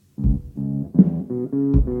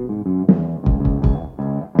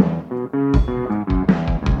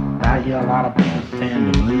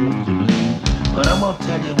gonna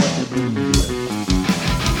tell you what to do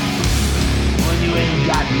when you ain't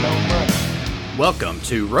got no money. Welcome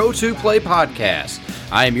to Row to Play Podcast.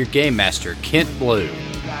 I am your game master, Kent Blue.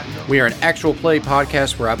 We are an actual play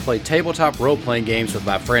podcast where I play tabletop role-playing games with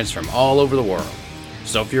my friends from all over the world.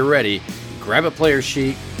 So if you're ready, grab a player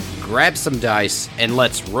sheet, grab some dice, and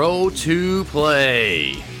let's row to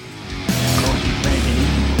play.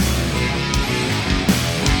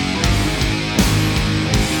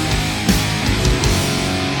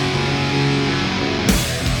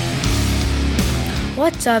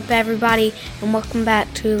 What's up, everybody, and welcome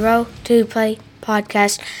back to Row to Play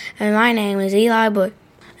Podcast. And my name is Eli Bush.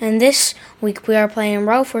 And this week we are playing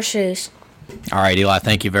Row for Shoes. All right, Eli,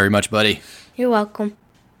 thank you very much, buddy. You're welcome.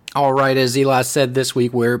 All right, as Eli said, this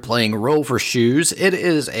week we're playing Row for Shoes. It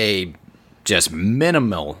is a just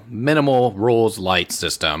minimal rules light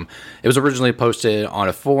system. It was originally posted on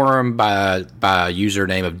a forum by a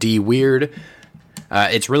username of DWeird.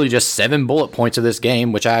 It's really just 7 bullet points of this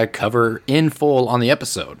game, which I cover in full on the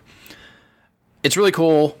episode. It's really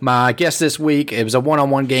cool. My guest this week, it was a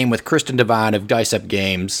one-on-one game with Kristen Devine of Dice Up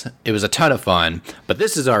Games. It was a ton of fun, but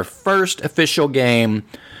this is our first official game,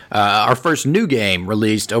 our first new game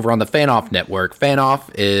released over on the Fanoff Network. Fanoff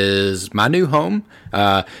is my new home.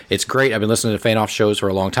 It's great. I've been listening to Fanoff shows for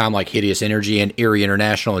a long time, like Hideous Energy and Eerie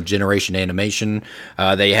International and Generation Animation.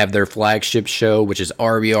 They have their flagship show, which is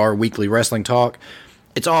RBR Weekly Wrestling Talk.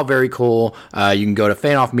 It's all very cool. You can go to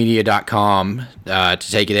fanoffmedia.com to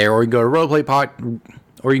take you there, or you can go to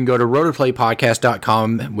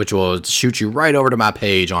rotoplaypodcast.com, which will shoot you right over to my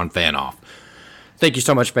page on Fanoff. Thank you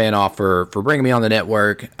so much, Fanoff, for bringing me on the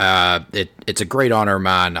network. It's a great honor of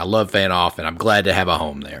mine. I love Fanoff, and I'm glad to have a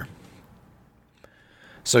home there.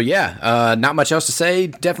 So yeah, not much else to say.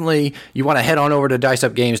 Definitely, you want to head on over to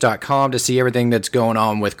diceupgames.com to see everything that's going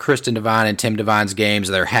on with Kristen Devine and Tim Devine's games,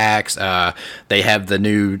 their hacks. They have the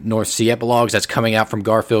new North Sea Epilogues that's coming out from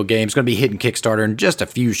Garfield Games. Going to be hitting Kickstarter in just a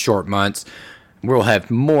few short months. We'll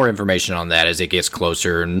have more information on that as it gets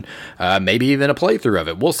closer, and maybe even a playthrough of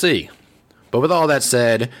it. We'll see. But with all that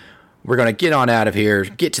said, we're going to get on out of here,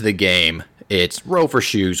 get to the game. It's Row for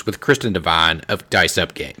Shoes with Kristen Devine of Dice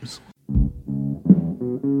Up Games.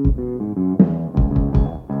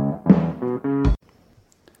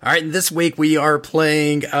 All right, this week we are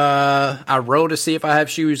playing a Row to See If I Have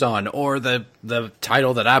Shoes On, or the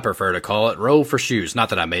title that I prefer to call it, Row for Shoes. Not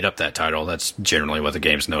that I made up that title. That's generally what the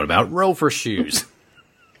game's known about. Row for Shoes.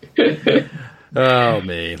 Oh,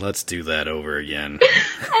 me. Let's do that over again.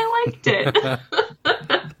 I liked it.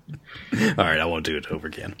 All right, I won't do it over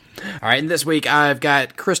again. All right, and this week I've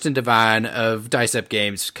got Kristen Devine of Dice Up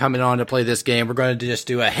Games coming on to play this game. We're going to just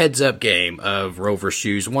do a heads-up game of Row for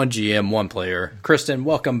Shoes, 1 GM, 1 player. Kristen,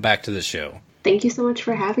 welcome back to the show. Thank you so much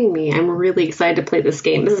for having me. I'm really excited to play this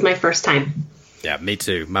game. This is my first time. Yeah, me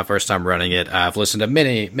too. My first time running it. I've listened to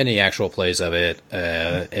many actual plays of it,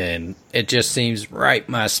 and it just seems right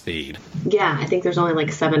my speed. Yeah, I think there's only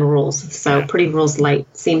like 7 rules, so pretty rules light.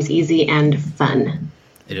 Seems easy and fun.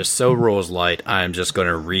 It is so rules light. I'm just going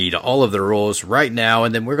to read all of the rules right now,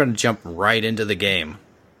 and then we're going to jump right into the game.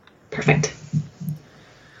 Perfect.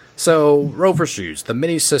 So, Row for Shoes. The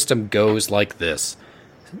mini system goes like this.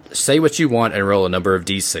 Say what you want and roll a number of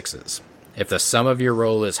d6s. If the sum of your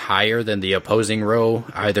roll is higher than the opposing row,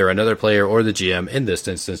 either another player or the GM, in this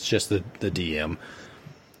instance, just the DM,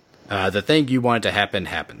 the thing you want to happen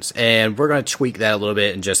happens. And we're going to tweak that a little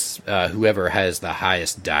bit and just whoever has the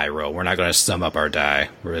highest die roll. We're not going to sum up our die.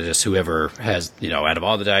 We're just whoever has, out of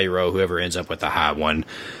all the die you roll, whoever ends up with the high one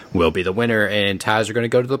will be the winner, and ties are going to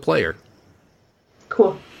go to the player.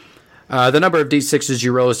 Cool. The number of d6s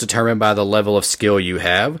you roll is determined by the level of skill you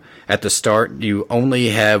have. At the start, you only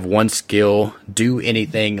have 1 skill, do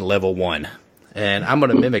anything level 1. And I'm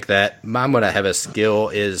going to mimic that. I'm going to have a skill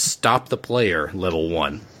is stop the player level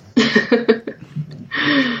 1.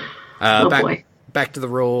 Boy. Back to the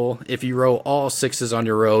roll. If you roll all 6s on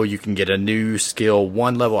your roll, you can get a new skill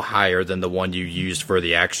 1 level higher than the one you used for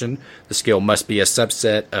the action. The skill must be a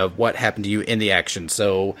subset of what happened to you in the action.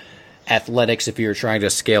 So, athletics if you're trying to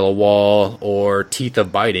scale a wall, or teeth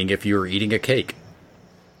of biting if you're eating a cake.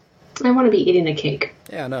 I want to be eating a cake.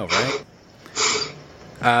 Yeah, I know, right?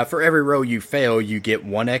 For every row you fail, you get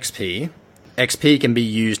 1 XP. XP can be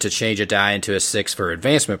used to change a die into a 6 for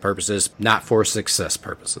advancement purposes, not for success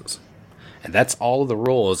purposes. And that's all of the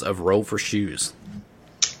rules of Row for Shoes.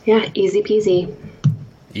 Yeah, easy peasy.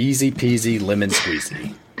 Easy peasy, lemon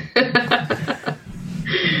squeezy.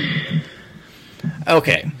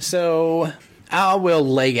 Okay, so I will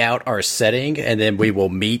lay out our setting, and then we will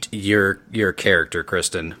meet your character,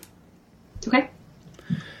 Kristen. Okay.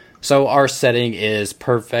 So our setting is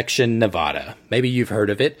Perfection, Nevada. Maybe you've heard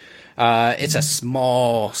of it. It's a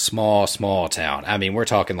small town. I mean, we're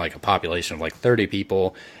talking like a population of like 30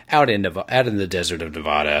 people out in the desert of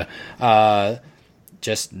Nevada.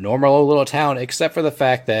 Just normal little town, except for the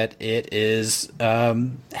fact that it is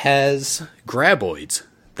has graboids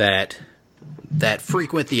that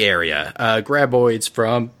frequent the area. Graboids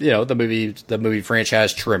from the movie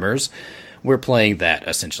franchise Tremors. We're playing that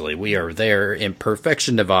essentially. We are there in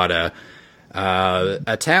Perfection, Nevada.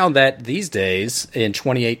 A town that these days, in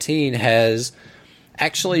 2018, has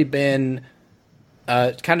actually been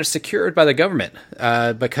kind of secured by the government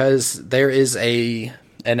because there is a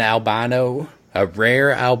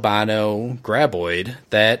rare albino graboid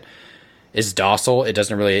that is docile. It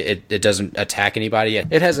doesn't really it doesn't attack anybody.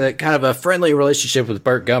 It has a kind of a friendly relationship with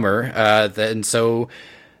Burt Gummer, and so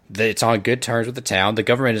it's on good terms with the town. The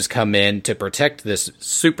government has come in to protect this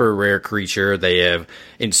super rare creature. They have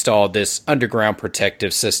installed this underground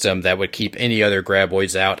protective system that would keep any other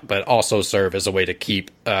graboids out, but also serve as a way to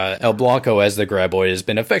keep El Blanco, as the graboid has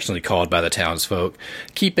been affectionately called by the townsfolk,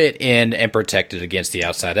 keep it in and protect it against the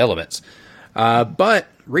outside elements. But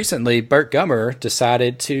recently, Burt Gummer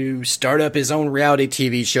decided to start up his own reality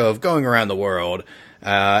TV show of going around the world,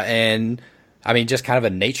 and I mean, just kind of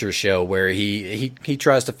a nature show where he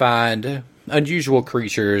tries to find unusual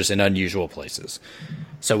creatures in unusual places.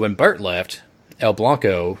 So when Bert left, El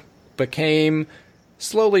Blanco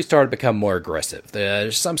slowly started to become more aggressive.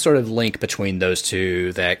 There's some sort of link between those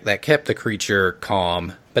two that kept the creature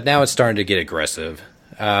calm, but now it's starting to get aggressive.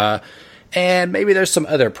 And maybe there's some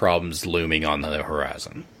other problems looming on the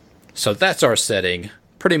horizon. So that's our setting.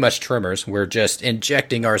 Pretty much Tremors. We're just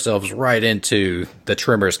injecting ourselves right into the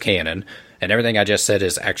Tremors canon. And everything I just said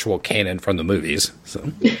is actual canon from the movies.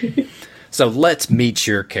 So let's meet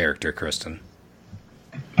your character, Kristen.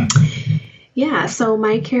 Yeah, so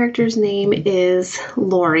my character's name is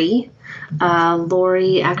Lori.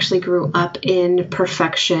 Lori actually grew up in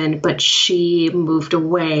Perfection, but she moved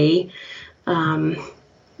away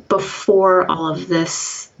before all of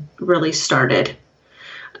this really started.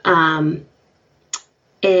 And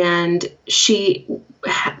she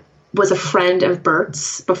was a friend of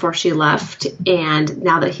Bert's before she left, and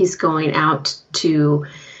now that he's going out to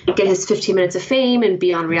get his 15 minutes of fame and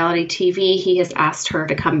be on reality TV, he has asked her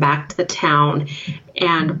to come back to the town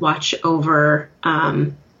and watch over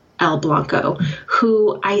El Blanco,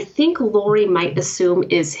 who I think Lori might assume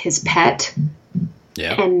is his pet,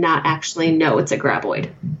 and not actually know it's a graboid.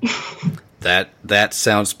 That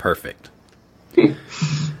sounds perfect.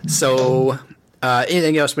 So,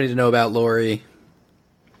 anything else we need to know about Lori?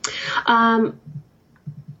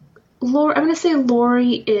 Lori, I'm going to say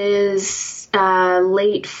Lori is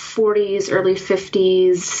late 40s, early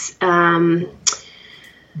 50s, kind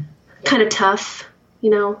of tough,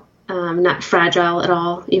 not fragile at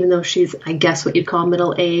all, even though she's, I guess, what you'd call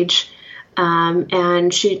middle age.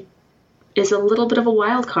 And she is a little bit of a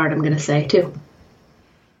wild card, I'm going to say, too.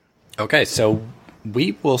 Okay, so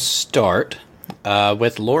we will start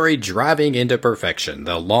with Lori driving into Perfection,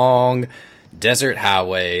 the long desert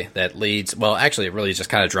highway that leads, well, actually it really just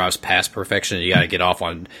kind of drives past Perfection. You got to get off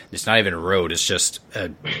on, it's not even a road, it's just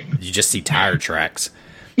you just see tire tracks.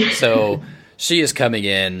 So she is coming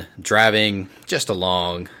in, driving just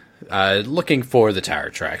along, looking for the tire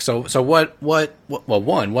track. So what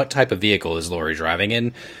type of vehicle is Lori driving,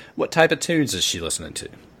 and what type of tunes is she listening to?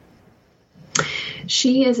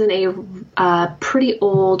 She is in a pretty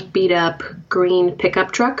old, beat-up green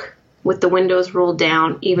pickup truck with the windows rolled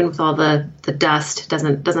down. Even with all the dust,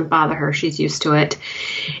 doesn't bother her. She's used to it.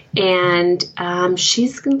 And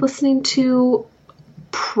she's listening to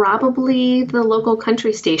probably the local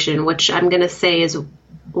country station, which I'm going to say is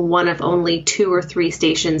one of only 2 or 3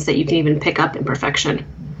 stations that you can even pick up in Perfection.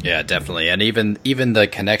 Yeah, definitely, and even the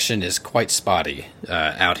connection is quite spotty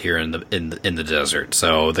out here in the desert.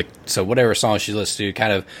 So whatever song she listens to,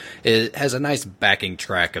 kind of, it has a nice backing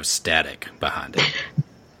track of static behind it.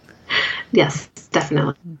 Yes,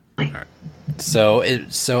 definitely. All right. So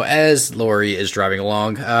as Lori is driving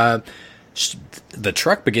along, the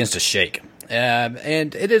truck begins to shake.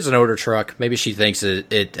 And it is an older truck. Maybe she thinks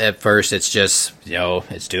it at first it's just,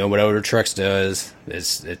 it's doing what older trucks does.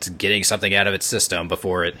 It's getting something out of its system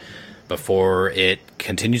before it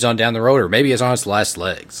continues on down the road, or maybe it's on its last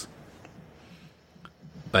legs.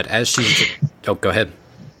 But as she's go ahead.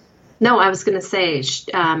 No, I was going to say,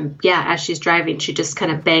 as she's driving, she just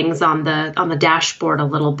kind of bangs on the dashboard a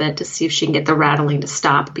little bit to see if she can get the rattling to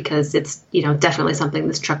stop, because it's definitely something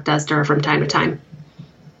this truck does to her from time to time.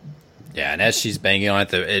 Yeah, and as she's banging on it,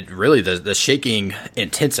 the shaking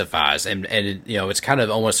intensifies, and it's kind of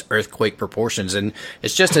almost earthquake proportions. And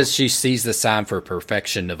it's just as she sees the sign for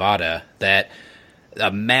Perfection, Nevada, that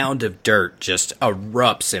a mound of dirt just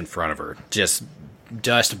erupts in front of her. Just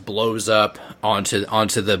dust blows up onto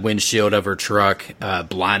the windshield of her truck,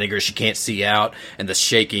 blinding her. She can't see out, and the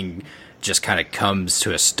shaking just kind of comes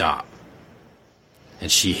to a stop.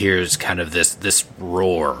 And she hears kind of this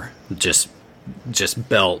roar, just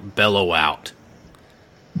bellow out.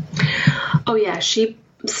 Oh yeah, she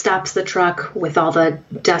stops the truck with all the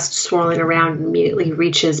dust swirling around and immediately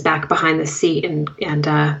reaches back behind the seat and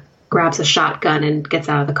grabs a shotgun and gets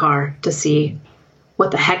out of the car to see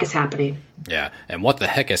what the heck is happening. Yeah, and what the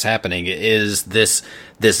heck is happening is this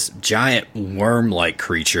giant worm-like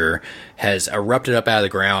creature has erupted up out of the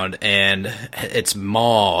ground, and its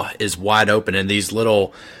maw is wide open, and these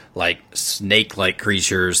little like snake-like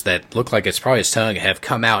creatures that look like it's probably its tongue have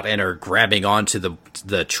come out and are grabbing onto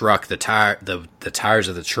the truck, the tires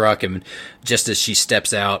of the truck. And just as she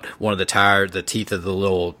steps out, one of the teeth of the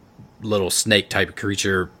little snake type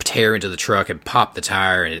creature tear into the truck and pop the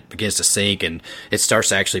tire, and it begins to sink, and it starts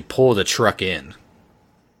to actually pull the truck in.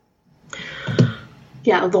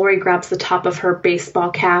 Yeah, Lori grabs the top of her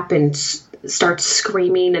baseball cap and starts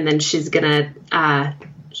screaming, and then she's gonna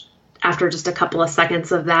after just a couple of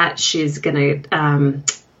seconds of that, she's going to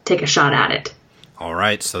take a shot at it. All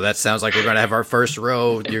right, so that sounds like we're going to have our first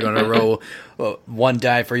row. You're going to roll one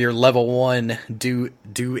die for your level 1, do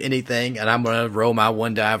anything, and I'm going to roll my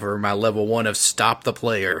one die for my level 1 of stop the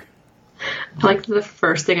player. I like the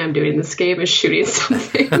first thing I'm doing in this game is shooting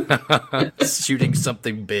something. Shooting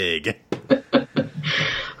something big.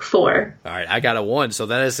 4. All right, I got a 1, so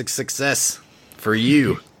that is a success for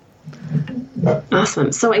you.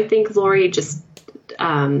 Awesome. So I think Lori just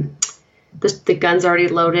the gun's already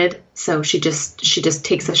loaded, so she just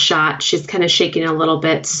takes a shot. She's kind of shaking a little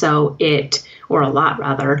bit, or a lot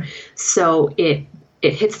rather. So it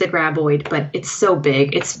hits the graboid, but it's so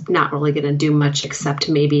big, it's not really going to do much except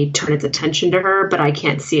maybe turn its attention to her. But I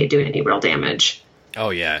can't see it doing any real damage.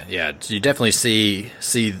 Oh yeah. So you definitely see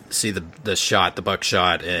the shot, the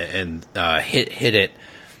buckshot, and hit it.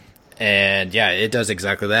 And yeah, it does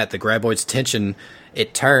exactly that. The graboid's tension,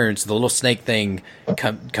 it turns, the little snake thing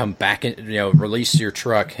come back in, release your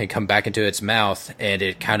truck and come back into its mouth, and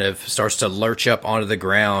it kind of starts to lurch up onto the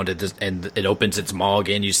ground, and it opens its maw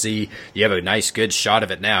again. You have a nice good shot of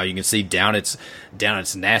it now. You can see down its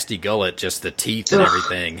nasty gullet, just the teeth and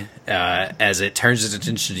everything, as it turns its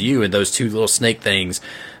attention to you, and those two little snake things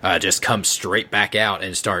just come straight back out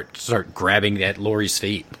and start grabbing at Lori's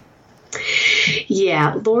feet.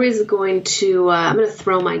 Yeah, Lori's going to, I'm going to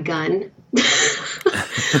throw my gun.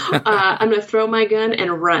 I'm going to throw my gun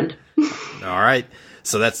and run. All right.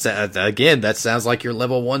 So that's, again, that sounds like your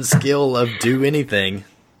level 1 skill of do anything.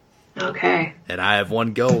 Okay. And I have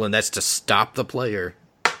one goal, and that's to stop the player.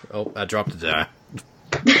 Oh, I dropped a die.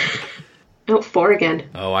 4 again.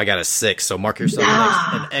 Oh, I got a 6, so mark yourself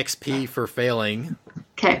an XP for failing.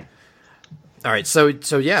 Okay. All right, so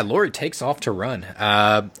yeah, Lori takes off to run,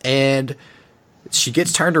 and she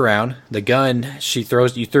gets turned around. The gun you threw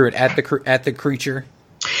it at the creature.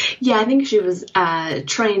 Yeah, I think she was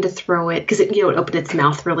trying to throw it because it opened its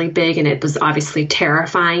mouth really big, and it was obviously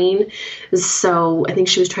terrifying. So I think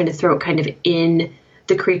she was trying to throw it kind of in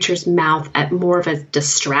the creature's mouth at more of a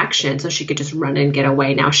distraction, so she could just run and get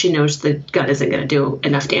away. Now she knows the gun isn't going to do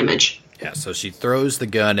enough damage. Yeah, so she throws the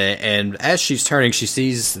gun, and as she's turning, she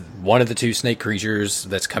sees one of the two snake creatures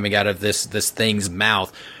that's coming out of this thing's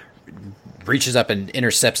mouth, reaches up and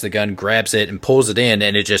intercepts the gun, grabs it, and pulls it in,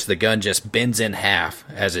 and the gun just bends in half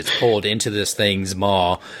as it's pulled into this thing's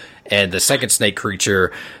maw, and the second snake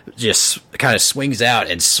creature just kind of swings out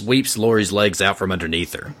and sweeps Lori's legs out from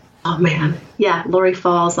underneath her. Oh, man. Yeah, Lori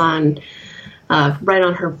falls on right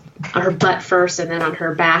on her butt first and then on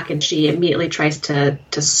her back, and she immediately tries to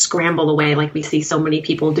scramble away like we see so many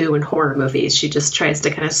people do in horror movies. She just tries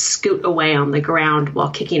to kind of scoot away on the ground while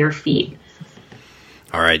kicking her feet.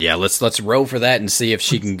 All right, yeah, let's roll for that and see if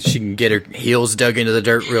she can get her heels dug into the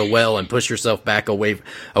dirt real well and push herself back away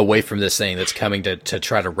from this thing that's coming to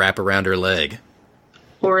try to wrap around her leg.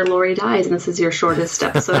 Or Lori dies, and this is your shortest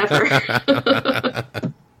episode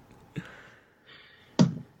ever.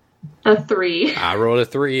 A 3. I rolled a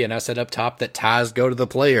 3, and I said up top that ties go to the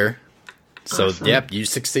player. So, awesome. Yep, you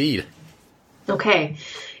succeed. Okay.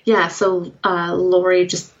 Yeah, so Lori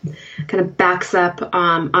just kind of backs up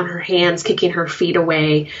on her hands, kicking her feet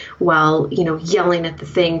away while, yelling at the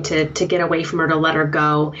thing to get away from her, to let her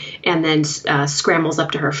go, and then scrambles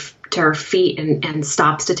up to her feet and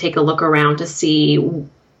stops to take a look around to see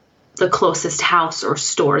the closest house or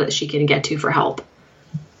store that she can get to for help.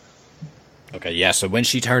 Okay, yeah. So when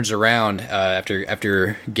she turns around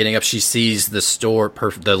after getting up, she sees the store,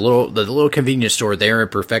 the little convenience store there in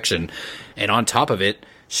perfection, and on top of it,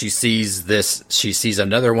 she sees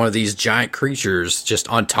another one of these giant creatures just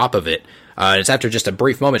on top of it. It's after just a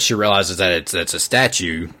brief moment she realizes that it's a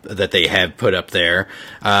statue that they have put up there.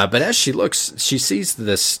 But as she looks, she sees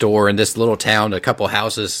this store in this little town, a couple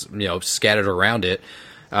houses, scattered around it.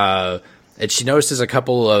 And she notices a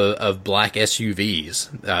couple of black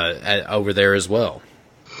SUVs over there as well.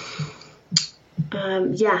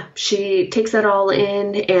 Yeah, she takes that all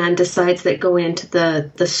in and decides that going into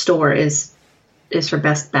the store is her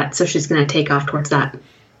best bet. So she's going to take off towards that.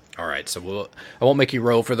 All right, so I won't make you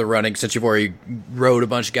roll for the running since you've already rode a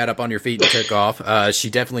bunch, got up on your feet, and took off. She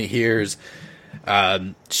definitely hears.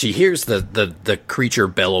 She hears the creature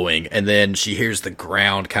bellowing, and then she hears the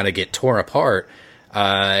ground kind of get torn apart.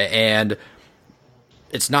 And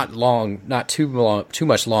it's not too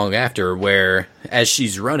much long after, where as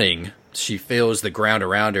she's running, she feels the ground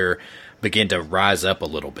around her begin to rise up a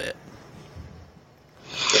little bit.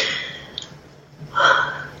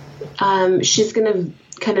 She's gonna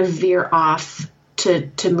kind of veer off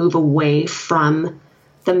to move away from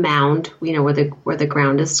the mound, where the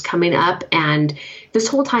ground is coming up, and this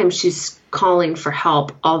whole time she's calling for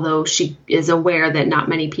help, although she is aware that not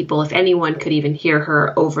many people, if anyone, could even hear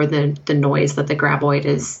her over the noise that the graboid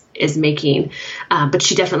is making. But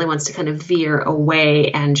she definitely wants to kind of veer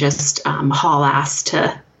away and just haul ass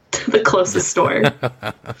to the closest store.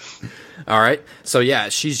 All right. So yeah,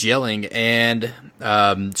 she's yelling, and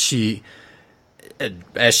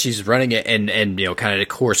as she's running it and kind of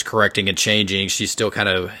course correcting and changing, she's still kind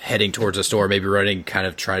of heading towards the store, maybe running, kind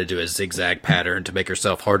of trying to do a zigzag pattern to make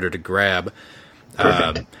herself harder to grab.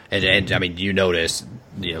 And I mean,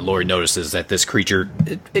 Lori notices that this creature,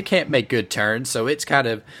 it can't make good turns, so it's kind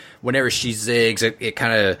of, whenever she zigs, it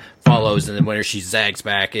kind of follows, and then whenever she zags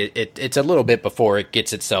back, it's a little bit before it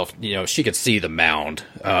gets itself, she could see the mound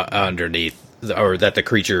underneath, or that the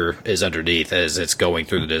creature is underneath as it's going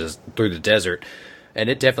through the desert. And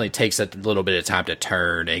it definitely takes a little bit of time to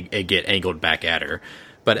turn and get angled back at her.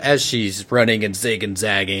 But as she's running and zig and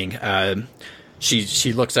zagging,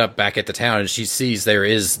 she looks up back at the town, and she sees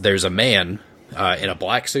there's a man in a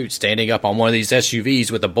black suit standing up on one of these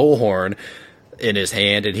SUVs with a bullhorn in his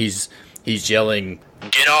hand, and he's yelling,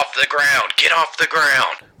 "Get off the ground! Get off the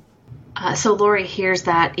ground!" So Lori hears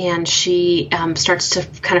that, and she starts to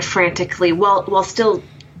kind of frantically, while still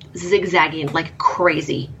zigzagging like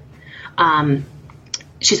crazy.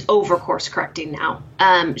 She's over course correcting now.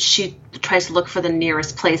 She tries to look for the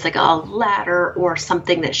nearest place, like a ladder or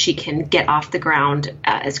something that she can get off the ground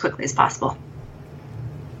as quickly as possible.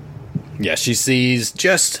 Yeah, she sees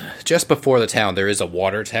just before the town, there is a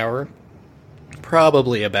water tower,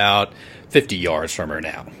 probably about 50 yards from her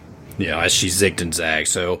now, as she zigged and zagged.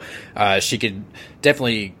 So she could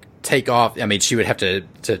definitely take off. I mean, she would have to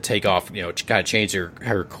take off, kind of change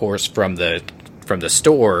her course from the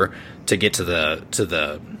store to get to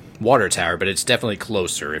the water tower, but it's definitely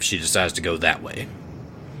closer if she decides to go that way.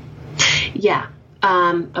 Yeah.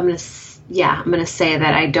 I'm gonna say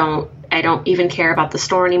that I don't even care about the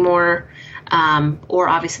store anymore, or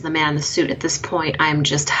obviously the man in the suit at this point. I'm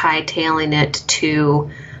just hightailing it to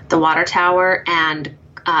the water tower, and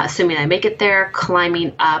assuming I make it there,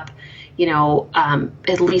 climbing up,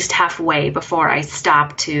 at least halfway before I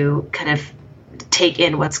stop to kind of take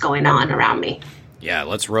in what's going on around me. Yeah,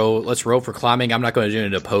 let's roll for climbing. I'm not going to do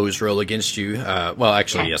an opposed roll against you. Well,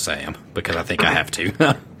 actually, yes, I am, because I think I have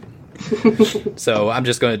to. So I'm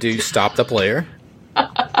just going to do stop the player.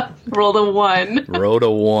 Roll a 1. Rolled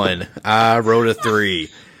a 1. I rolled a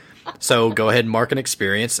 3. So go ahead and mark an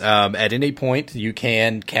experience. At any point, you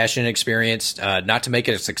can cash in experience, not to make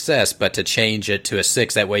it a success, but to change it to a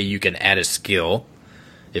 6. That way you can add a skill,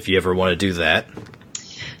 if you ever want to do that.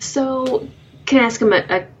 So can I ask him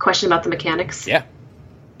a question about the mechanics? Yeah.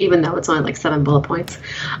 Even though it's only like 7 bullet points.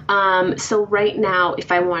 So right now,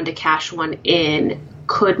 if I wanted to cash one in,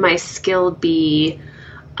 could my skill be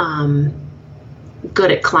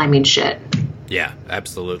good at climbing shit? Yeah,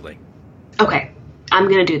 absolutely. Okay, I'm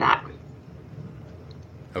going to do that.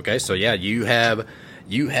 Okay, so yeah, you have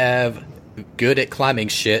good at climbing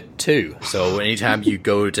shit too. So anytime you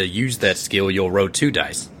go to use that skill, you'll roll 2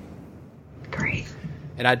 dice. Great.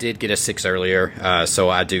 And I did get a 6 earlier, so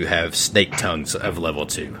I do have snake tongues of level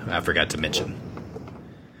 2. I forgot to mention.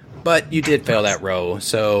 But you did fail that roll,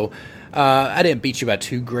 so I didn't beat you by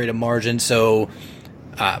too great a margin. So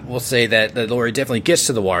We'll say that Lori definitely gets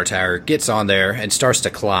to the water tower, gets on there, and starts to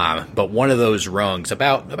climb. But one of those rungs,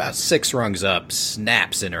 about 6 rungs up,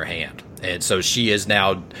 snaps in her hand, and so she is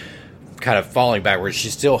now kind of falling backwards.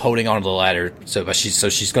 She's still holding onto the ladder, so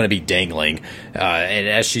she's going to be dangling. And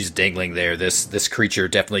as she's dangling there, this creature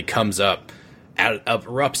definitely comes up,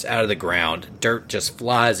 erupts out of the ground. Dirt just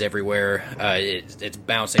flies everywhere. It's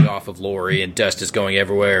bouncing off of Lori, and dust is going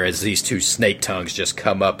everywhere as these 2 snake tongues just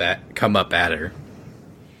come up at her.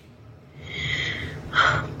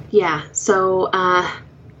 Yeah, so I'm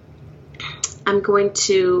going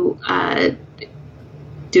to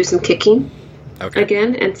do some kicking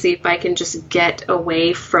again and see if I can just get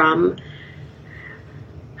away from...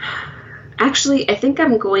 Actually, I think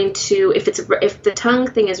I'm going to, if the tongue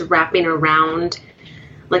thing is wrapping around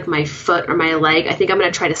like my foot or my leg, I think I'm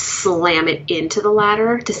going to try to slam it into the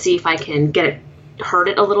ladder to see if I can hurt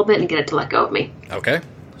it a little bit and get it to let go of me. Okay,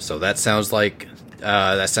 so that sounds like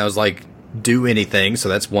do anything, so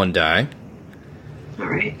that's 1 die. All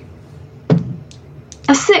right.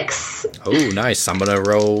 A 6. Oh, nice. I'm going to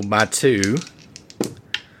roll my 2.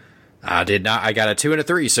 I did not. I got a 2 and a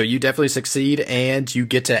 3, so you definitely succeed, and you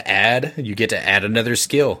get to add another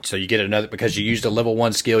skill. So you get another, because you used a level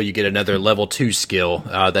 1 skill, you get another level 2 skill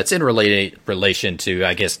that's in relation to,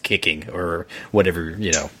 I guess, kicking or whatever,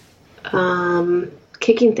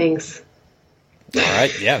 Kicking things. All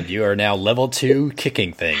right, yeah, you are now level 2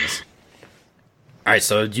 kicking things. All right,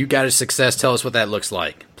 so you got a success. Tell us what that looks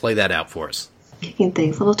like. Play that out for us. Kicking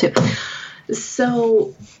things, level 2.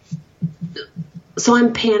 So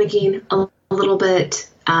I'm panicking a little bit,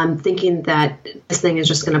 thinking that this thing is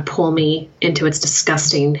just going to pull me into its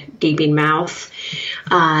disgusting, gaping mouth.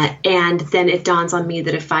 And then it dawns on me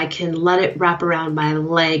that if I can let it wrap around my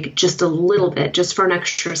leg just a little bit, just for an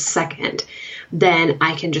extra second, then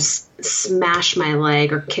I can just smash my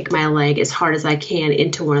leg or kick my leg as hard as I can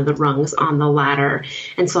into one of the rungs on the ladder.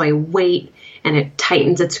 And so I wait, and it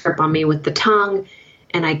tightens its grip on me with the tongue,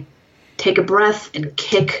 and I take a breath and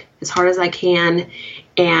kick as hard as I can,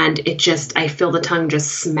 and I feel the tongue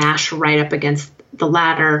just smash right up against the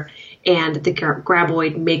ladder, and the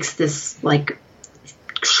graboid makes this like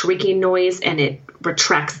shrieking noise, and it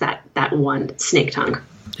retracts that one snake tongue.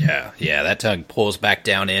 Yeah, that tongue pulls back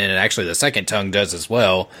down in, and actually the second tongue does as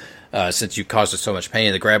well, since you caused it so much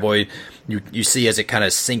pain. The graboid, you see as it kind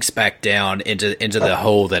of sinks back down into the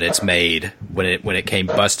hole that it's made when it came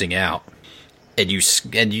busting out, and you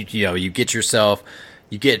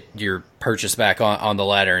get your purchase back on the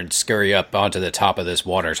ladder and scurry up onto the top of this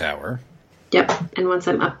water tower. Yep, and once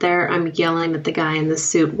I'm up there, I'm yelling at the guy in the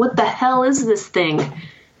suit, "What the hell is this thing?"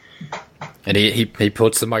 And he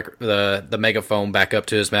puts the megaphone back up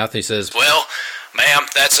to his mouth. And he says, "Well, ma'am,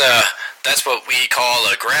 that's what we call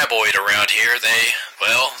a graboid around here.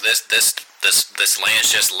 This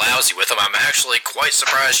land's just lousy with them. I'm actually quite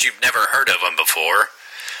surprised you've never heard of them before.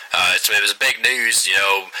 It was big news,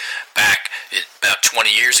 back about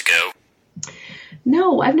 20 years ago."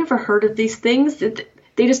 No, I've never heard of these things.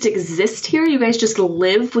 They just exist here? You guys just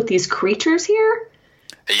live with these creatures here?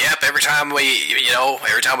 Yep, every time we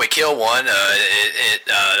kill one,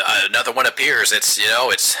 another one appears.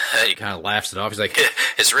 He kind of laughs it off. He's like,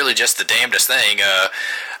 "It's really just the damnedest thing.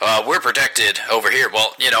 We're protected over here.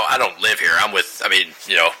 Well, I don't live here.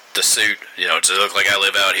 The suit, to look like I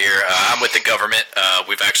live out here. I'm with the government.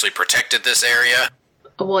 We've actually protected this area."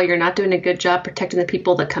 Well, you're not doing a good job protecting the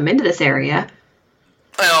people that come into this area.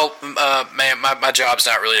 Well, ma'am, my job's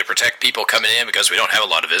not really to protect people coming in because we don't have a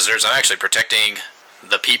lot of visitors. I'm actually protecting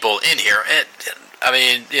the people in here, and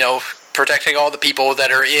protecting all the people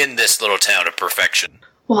that are in this little town of perfection.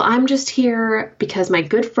 Well, I'm just here because my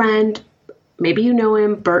good friend, maybe you know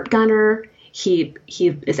him, Bert Gunner, he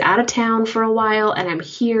is out of town for a while, and I'm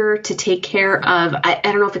here to take care of, I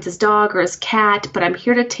don't know if it's his dog or his cat, but I'm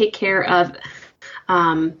here to take care of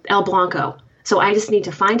El Blanco. So I just need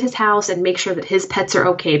to find his house and make sure that his pets are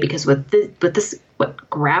okay, because with this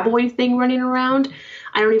graboid thing running around,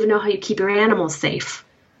 I don't even know how you keep your animals safe.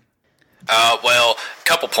 Well, a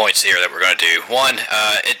couple points here that we're going to do. One,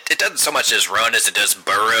 it doesn't so much as run as it does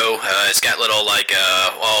burrow. It's got little, what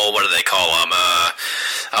do they call them?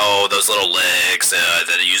 Those little legs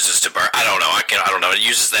that it uses to burrow. I don't know. It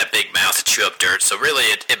uses that big mouth to chew up dirt. So really,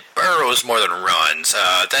 it burrows more than runs.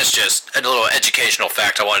 That's just a little educational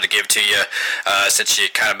fact I wanted to give to you, since you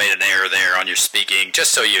kind of made an error there on your speaking,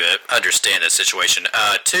 just so you understand the situation.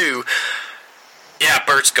 Two, yeah,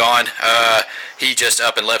 Bert's gone. He just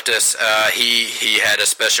up and left us. He had a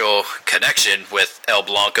special connection with El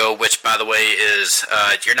Blanco, which, by the way, is,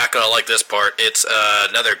 you're not going to like this part. It's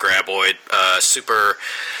another graboid, super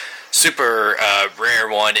super rare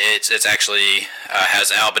one. It's actually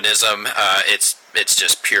has albinism. It's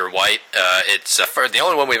just pure white. It's the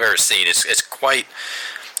only one we've ever seen. It's quite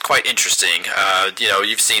interesting.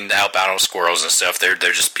 You've seen the albino squirrels and stuff. They're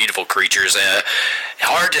just beautiful creatures.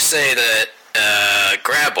 Hard to say that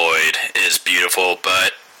graboid is beautiful,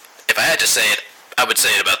 but if I had to say it, I would say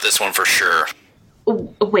it about this one for sure.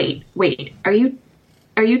 Wait. Are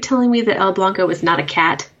you telling me that El Blanco is not a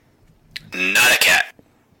cat? Not a cat.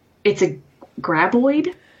 It's a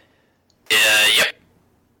graboid? Yep.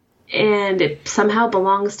 And it somehow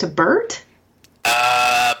belongs to Bert?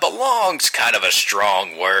 Belongs kind of a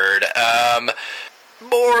strong word.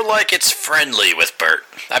 More like it's friendly with Bert.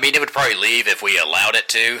 I mean, it would probably leave if we allowed it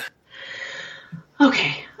to.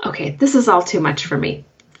 Okay, this is all too much for me.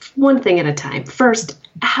 One thing at a time. First,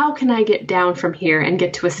 how can I get down from here and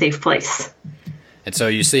get to a safe place? And so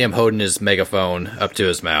you see him holding his megaphone up to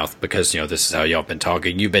his mouth because, this is how y'all been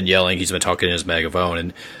talking. You've been yelling, he's been talking in his megaphone,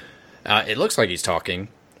 and it looks like he's talking.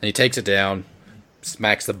 And he takes it down,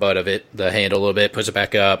 smacks the butt of it, the handle a little bit, puts it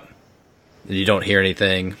back up, and you don't hear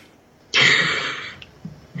anything.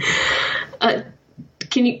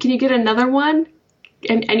 Can you get another one?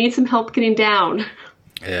 I need some help getting down.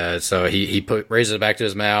 Yeah, so he raises it back to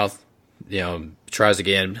his mouth, tries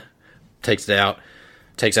again, takes it out,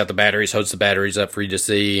 takes out the batteries, holds the batteries up for you to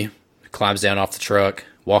see, climbs down off the truck,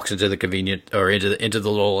 walks into the into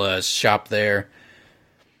the little shop there.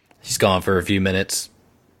 He's gone for a few minutes.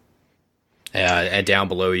 And down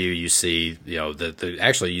below you see,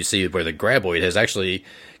 you see where the graboid has actually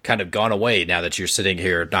kind of gone away now that you're sitting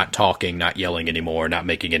here, not talking, not yelling anymore, not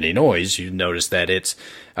making any noise. You notice that it's,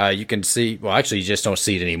 you can see, well, actually, you just don't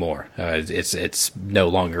see it anymore. It's no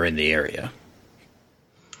longer in the area.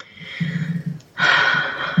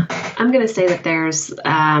 I'm going to say that there's,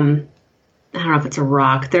 I don't know if it's a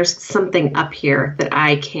rock. There's something up here that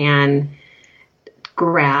I can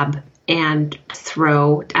grab and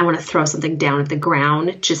throw. I want to throw something down at the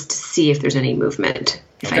ground just to see if there's any movement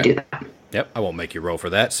if I do that. Yep, I won't make you roll for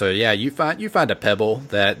that. So yeah, you find a pebble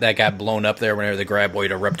that got blown up there whenever the graboid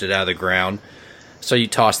erupted out of the ground. So you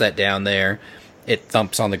toss that down there. It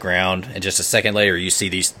thumps on the ground, and just a second later, you see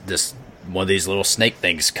this one of these little snake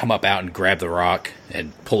things come up out and grab the rock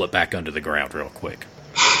and pull it back under the ground real quick.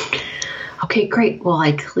 Okay, great. Well,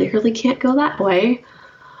 I clearly can't go that way.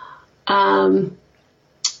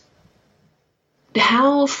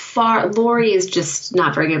 How far? Lori is just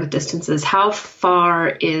not very good with distances. How far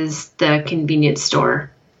is the convenience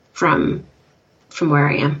store from where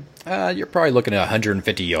I am? You're probably looking at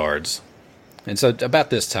 150 yards. And so about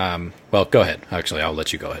this time, well, go ahead. Actually, I'll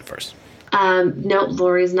let you go ahead first. No,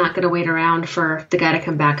 Lori's not going to wait around for the guy to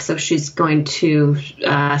come back, so she's going to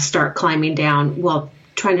start climbing down,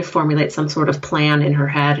 trying to formulate some sort of plan in her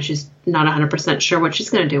head. She's not 100% sure what she's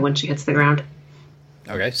going to do when she hits the ground.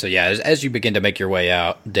 Okay, so yeah, as you begin to make your way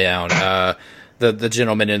down, the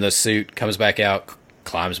gentleman in the suit comes back out,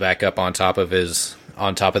 climbs back up on top of the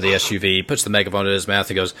SUV, puts the megaphone in his mouth,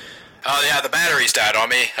 and goes, "Oh yeah, the batteries died on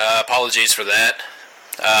me. Apologies for that.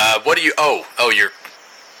 What do you? Oh, you're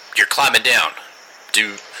climbing down. Do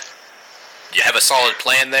you have a solid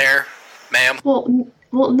plan there, ma'am?"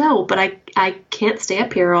 Well, no, but I can't stay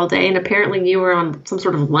up here all day, and apparently you were on some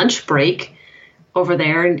sort of lunch break over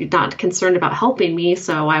there and you're not concerned about helping me,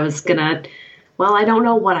 so I was gonna, I don't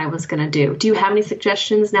know what I was gonna do. Do you have any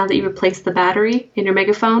suggestions now that you replaced the battery in your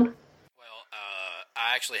megaphone? Well,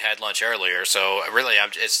 I actually had lunch earlier, so really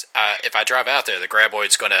if I drive out there, the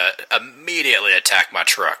graboid's gonna immediately attack my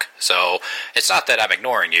truck. So it's not that I'm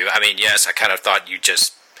ignoring you. I mean, yes, I kind of thought you'd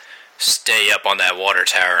just stay up on that water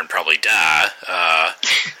tower and probably die,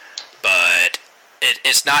 but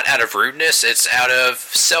it's not out of rudeness, it's out of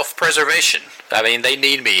self-preservation. I mean, they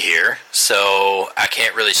need me here, so I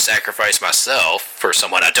can't really sacrifice myself for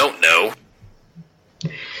someone I don't know.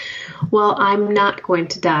 Well, I'm not going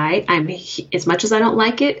to die. As much as I don't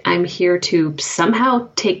like it, I'm here to somehow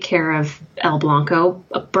take care of El Blanco.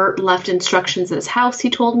 Bert left instructions at his house, he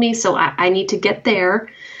told me, so I need to get there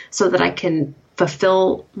so that I can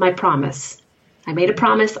fulfill my promise. I made a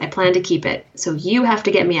promise, I plan to keep it. So you have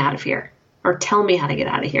to get me out of here. Or tell me how to get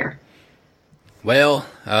out of here. Well,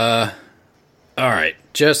 alright,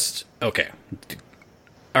 okay.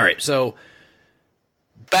 Alright, so,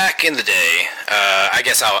 back in the day, I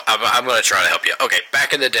guess I'm going to try to help you. Okay,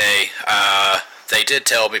 back in the day, they did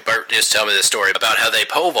tell me, Bert did tell me this story about how they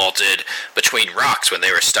pole vaulted between rocks when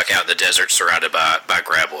they were stuck out in the desert surrounded by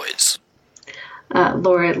graboids.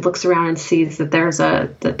 Laura looks around and sees that there's a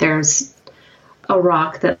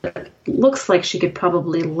rock that looks like she could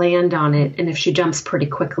probably land on it, and if she jumps pretty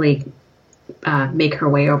quickly, make her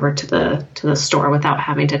way over to the store without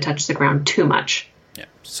having to touch the ground too much. Yeah.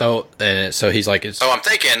 So he's like, so I'm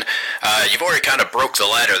thinking, you've already kind of broke the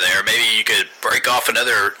ladder there. Maybe you could break off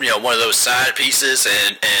another, one of those side pieces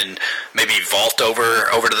and maybe vault over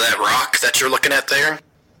to that rock that you're looking at there.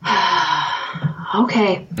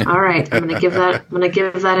 Okay. All right. I'm gonna give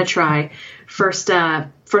that a try. First,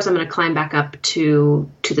 I'm gonna climb back up to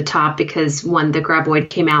the top because when the graboid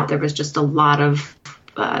came out, there was just a lot of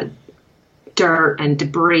dirt and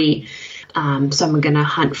debris. So I'm gonna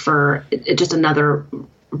hunt for just another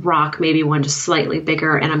rock, maybe one just slightly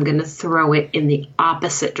bigger, and I'm gonna throw it in the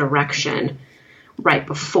opposite direction right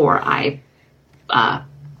before I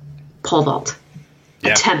pole vault.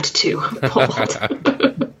 Yeah. Attempt to pole vault.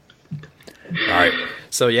 All right.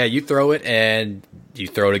 So, yeah, you throw it, and you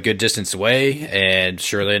throw it a good distance away, and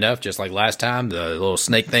surely enough, just like last time, the little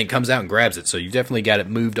snake thing comes out and grabs it. So you definitely got it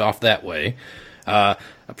moved off that way. The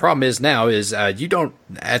problem is now is you don't,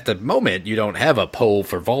 at the moment, you don't have a pole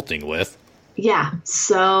for vaulting with. Yeah,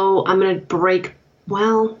 so I'm going to break,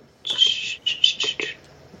 I'm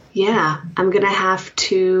going to have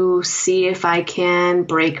to see if I can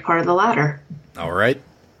break part of the ladder. All right.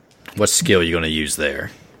 What skill are you going to use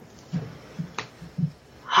there?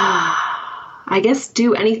 I guess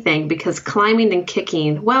do anything because climbing and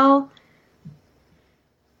kicking, well,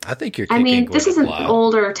 I think you're kicking this is an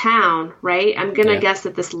older town, right? I'm going to guess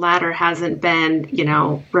that this ladder hasn't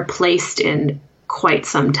been, replaced in quite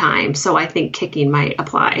some time. So I think kicking might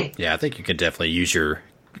apply. Yeah, I think you can definitely use your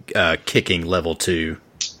kicking level 2.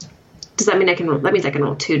 Does that mean that means I can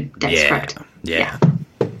roll 2 dex, correct? Yeah.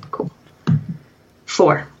 Cool.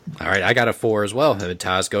 4. All right, I got a 4 as well. The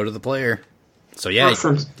ties go to the player. So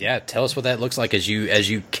awesome. Tell us what that looks like as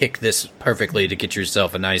you kick this perfectly to get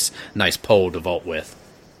yourself a nice pole to vault with.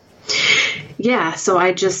 Yeah, so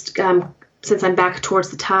I just since I'm back towards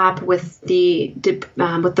the top with the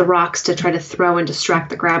rocks to try to throw and distract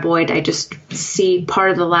the graboid, I just see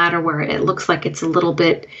part of the ladder where it looks like it's a little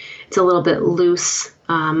bit loose.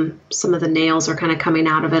 Some of the nails are kind of coming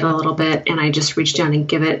out of it a little bit, and I just reach down and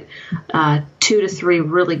give it 2 to 3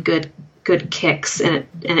 really good kicks, and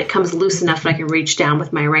it comes loose enough that I can reach down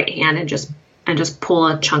with my right hand and just pull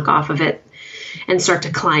a chunk off of it and start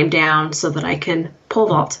to climb down so that I can pole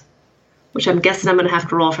vault, which I'm guessing I'm going to have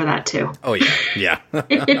to roll for that too. Oh yeah. And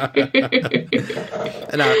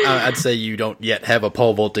I'd say you don't yet have a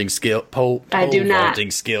pole vaulting skill. I do not.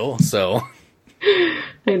 Vaulting skill, so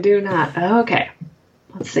I do not. Okay,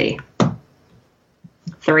 let's see.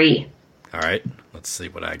 3. All right, let's see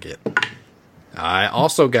what I get. I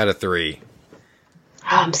also got a 3.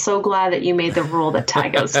 I'm so glad that you made the rule that tie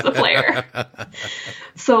goes to the player.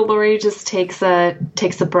 So Lori just takes a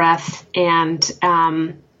breath and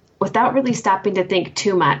without really stopping to think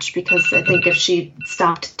too much, because I think if she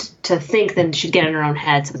stopped to think, then she'd get in her own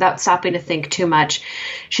head. So without stopping to think too much,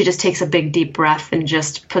 she just takes a big deep breath and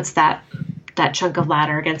just puts that chunk of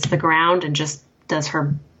ladder against the ground and just does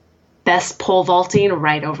her best pole vaulting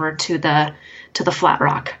right over to the flat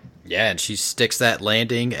rock. Yeah, and she sticks that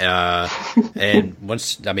landing. And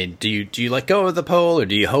do you let go of the pole or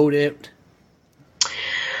do you hold it?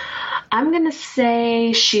 I'm gonna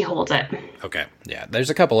say she holds it. Okay, yeah. There's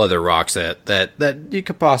a couple other rocks that you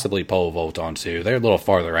could possibly pole vault onto. They're a little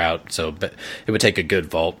farther out, so but it would take a good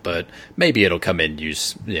vault. But maybe it'll come in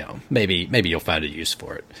use. Maybe you'll find a use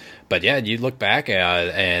for it. But yeah, you look back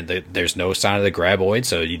and there's no sign of the graboid,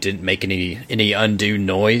 so you didn't make any undue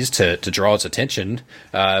noise to draw its attention.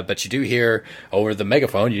 But you do hear over the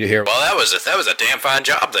megaphone. You hear, "Well, that was a damn fine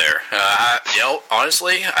job there.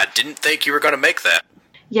 Honestly, I didn't think you were going to make that."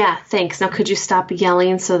 Yeah, thanks. Now, could you stop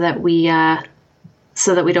yelling so that we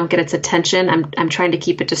don't get its attention? I'm trying to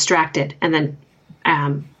keep it distracted, and then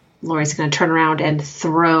Lori's going to turn around and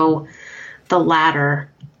throw the ladder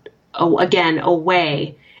again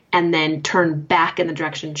away, and then turn back in the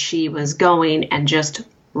direction she was going and just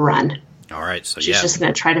run. All right, so she's just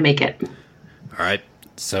going to try to make it. All right,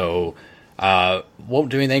 so. Won't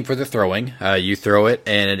do anything for the throwing. You throw it,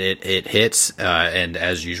 and it hits, and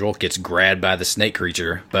as usual, gets grabbed by the snake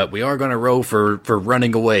creature. But we are going to roll for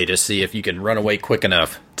running away to see if you can run away quick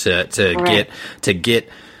enough to get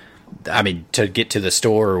to the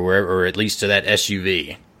store or wherever, or at least to that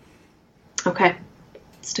SUV. Okay,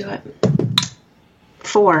 let's do it.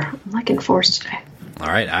 4. I'm liking 4s today. All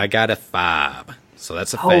right, I got a 5, so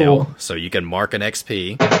that's a fail. So you can mark an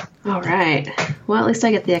XP. All right. Well, at least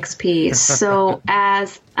I get the XP. So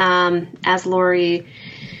as Lori,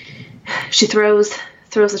 she throws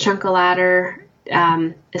the chunk of ladder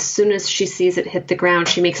as soon as she sees it hit the ground,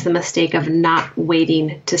 she makes the mistake of not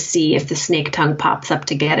waiting to see if the snake tongue pops up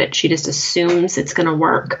to get it. She just assumes it's going to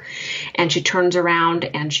work. And she turns around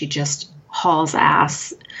and she just hauls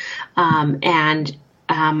ass. I'm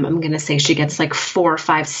going to say she gets like 4 or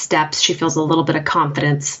 5 steps. She feels a little bit of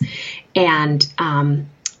confidence. And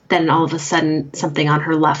then all of a sudden, something on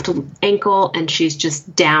her left ankle, and she's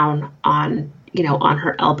just down on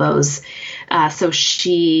her elbows. So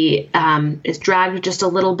she is dragged just a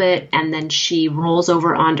little bit, and then she rolls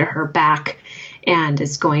over onto her back and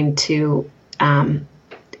is going to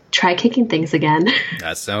try kicking things again.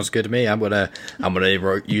 That sounds good to me. I'm gonna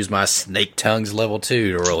use my snake tongues level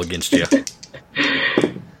 2 to roll against you.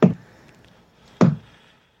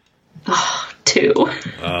 2.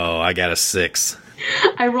 Oh, I got a 6.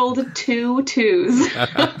 I rolled 2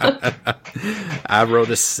 2s. I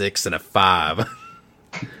rolled a 6 and a 5.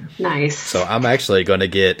 Nice. So I'm actually going to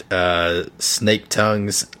get snake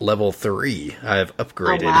tongues level 3. I've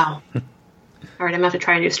upgraded. Oh, wow. All right, I'm going to have to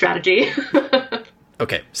try a new strategy.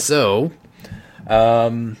 Okay, so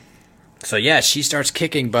yeah, she starts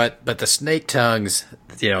kicking, but the snake tongues,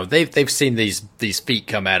 they've seen these feet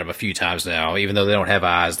come at them a few times now. Even though they don't have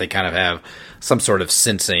eyes, they kind of have some sort of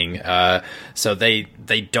sensing. So they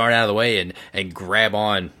dart out of the way and grab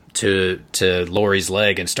on to Lori's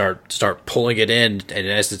leg and start pulling it in. And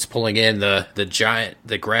as it's pulling in, the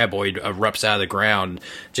graboid erupts out of the ground,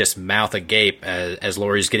 just mouth agape as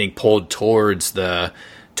Lori's getting pulled towards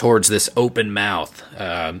this open mouth.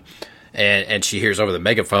 And she hears over the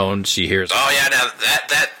megaphone, she hears, "Oh yeah, now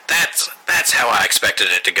that's how I expected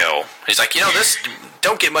it to go." He's like, this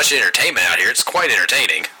don't get much entertainment out here. It's quite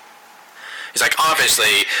entertaining. He's like,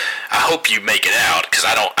 "Obviously, I hope you make it out, because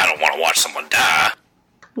I don't want to watch someone die."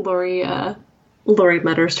 Lori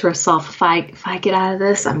mutters to herself, if I get out of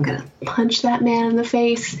this, I'm gonna punch that man in the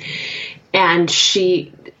face. And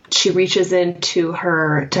she reaches into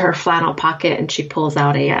her flannel pocket and she pulls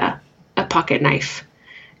out a pocket knife.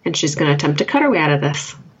 And she's going to attempt to cut her way out of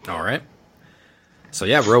this. All right. So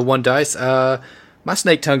yeah, roll 1 dice. My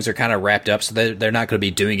snake tongues are kind of wrapped up, so they're not going to be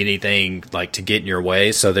doing anything like to get in your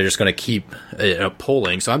way. So they're just going to keep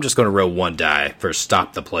pulling. So I'm just going to roll 1 die for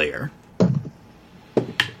stop the player.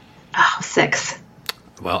 Oh, 6.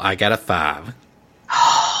 Well, I got a 5.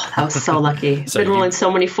 Oh, that was so lucky. So been rolling so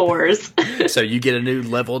many 4s. So you get a new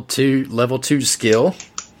level 2 skill.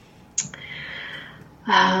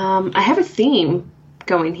 I have a theme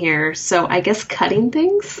going here, so I guess cutting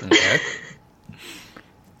things. Okay.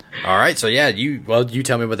 All right, so yeah, you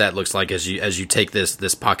tell me what that looks like as you take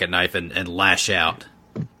this pocket knife and lash out.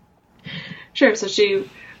 Sure. So she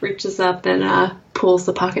reaches up and pulls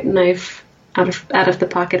the pocket knife out of the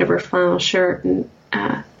pocket of her flannel shirt and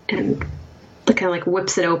kind of like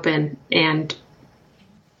whips it open and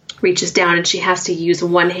reaches down, and she has to use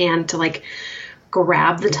one hand to like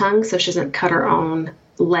grab the tongue so she doesn't cut her own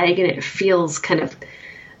leg, and it feels kind of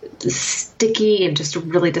sticky and just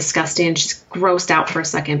really disgusting, and she's grossed out for a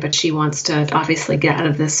second, but she wants to obviously get out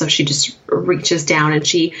of this, so she just reaches down and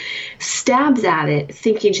she stabs at it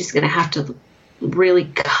thinking she's going to have to really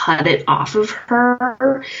cut it off of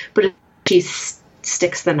her, but if she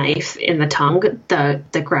sticks the knife in the tongue, the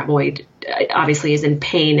graboid obviously is in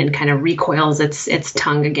pain and kind of recoils its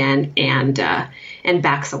tongue again and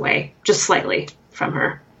backs away just slightly from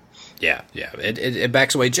her. Yeah. It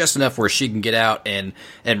backs away just enough where she can get out and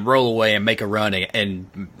roll away and make a run.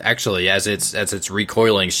 And actually, as it's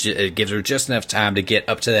recoiling, it gives her just enough time to get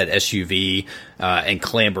up to that SUV and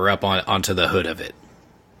clamber up onto the hood of it.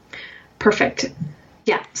 Perfect.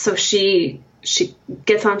 Yeah. So she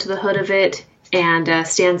gets onto the hood of it and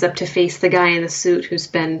stands up to face the guy in the suit who's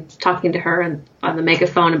been talking to her on the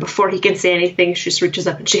megaphone. And before he can say anything, she just reaches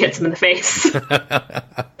up and she hits him in the face.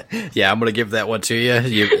 Yeah, I'm gonna give that one to you.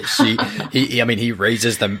 He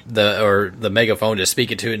raises the megaphone to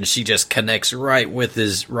speak it to it, and she just connects right with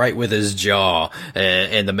his jaw,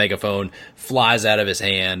 and the megaphone flies out of his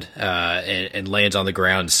hand and lands on the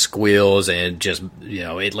ground, squeals, and just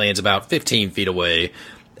it lands about 15 feet away.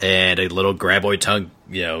 And a little graboid tongue,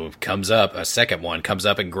 comes up. A second one comes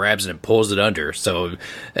up and grabs it and pulls it under. So,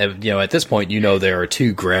 at this point, there are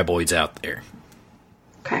 2 graboids out there.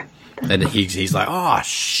 Okay. And he's like, oh,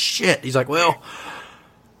 shit. He's like, well,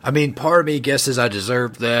 part of me guesses I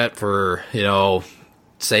deserved that for,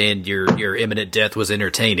 saying your imminent death was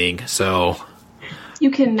entertaining. So you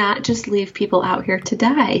cannot just leave people out here to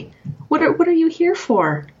die. What are you here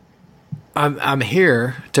for? I'm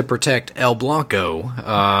here to protect El Blanco.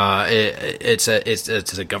 It's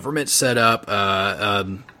a government setup.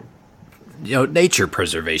 Nature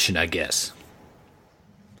preservation, I guess.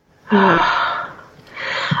 I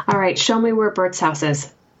All right, show me where Bert's house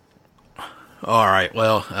is. All right,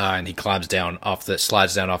 well, and he slides down off the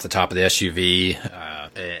top of the SUV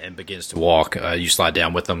and begins to walk. You slide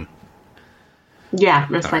down with him. Yeah, I'm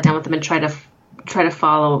gonna slide down with him and try to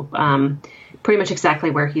follow pretty much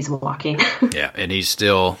exactly where he's walking. Yeah, and he's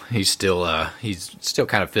still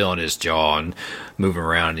kind of feeling his jaw and moving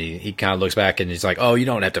around. He kind of looks back and he's like, "Oh, you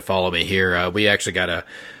don't have to follow me here. We actually got a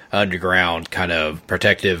underground kind of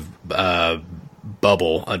protective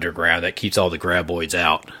bubble underground that keeps all the graboids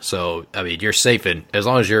out. So, I mean, you're safe as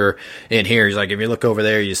long as you're in here." He's like, "If you look over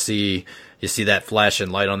there, you see that flashing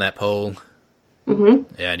light on that pole."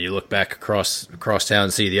 Mm-hmm. Yeah, and you look back across town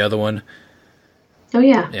and see the other one. Oh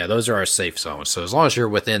yeah. Yeah, those are our safe zones. So as long as you're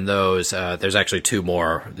within those, there's actually two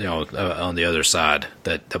more, on the other side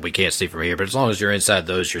that we can't see from here. But as long as you're inside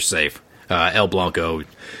those, you're safe. El Blanco,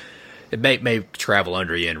 it may travel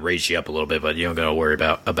under you and raise you up a little bit, but you don't got to worry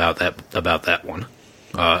about that one.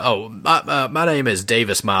 My name is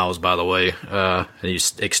Davis Miles, by the way. And he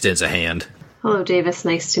extends a hand. Hello, Davis.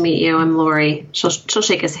 Nice to meet you. I'm Lori. She'll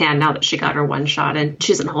shake his hand now that she got her one shot, and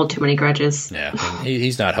she doesn't hold too many grudges. Yeah,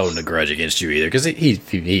 he's not holding a grudge against you either, because he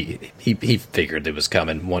figured it was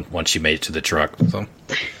coming once you made it to the truck. So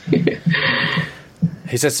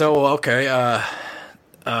he said, "So okay,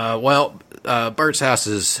 Bert's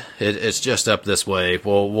house it's just up this way.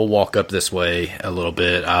 We'll walk up this way a little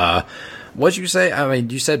bit. What'd you say? I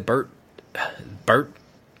mean, you said Bert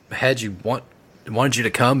had you wanted you to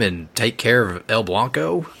come and take care of El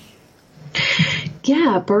Blanco?"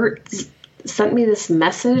 Yeah, Bert sent me this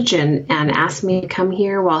message and asked me to come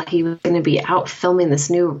here while he was going to be out filming this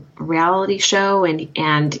new reality show, and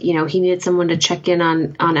he needed someone to check in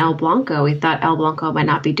on El Blanco. He thought El Blanco might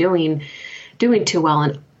not be doing too well,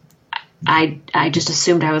 and I just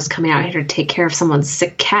assumed I was coming out here to take care of someone's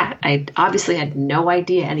sick cat. I obviously had no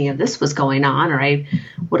idea any of this was going on, or I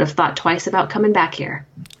would have thought twice about coming back here.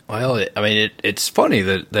 Well, I mean, it's funny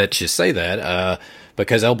that you say that,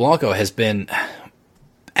 because El Blanco has been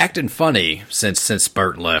acting funny since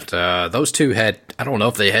Bert left. Those two I don't know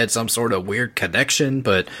if they had some sort of weird connection,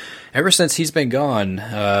 but ever since he's been gone,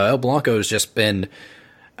 El Blanco's just been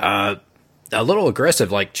a little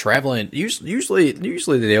aggressive, like traveling. Usually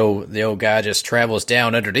the old guy just travels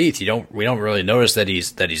down underneath. We don't really notice that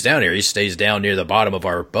he's down here. He stays down near the bottom of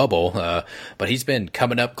our bubble. But he's been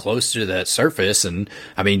coming up close to that surface, and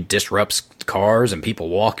I mean, disrupts cars and people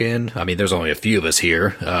walking. I mean, there's only a few of us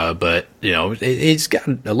here, but he's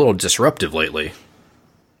gotten a little disruptive lately.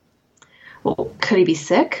 Well, could he be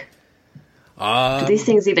sick? Do these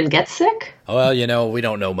things even get sick? Well, we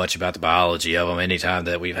don't know much about the biology of them. Anytime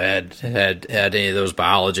that we've had any of those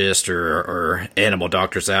biologists or animal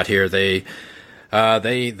doctors out here, they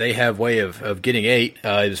have way of getting ate.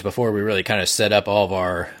 It was before we really kind of set up all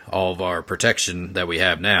of our protection that we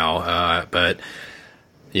have now. But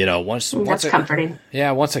once that's comforting.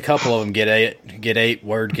 Yeah, once a couple of them get ate,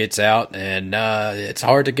 word gets out, and it's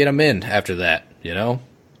hard to get them in after that.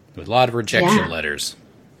 With a lot of rejection letters.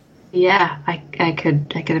 Yeah, I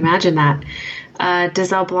could imagine that.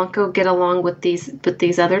 Does El Blanco get along with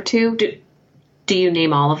these other two? Do you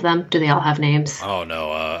name all of them? Do they all have names? Oh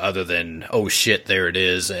no, other than "oh shit, there it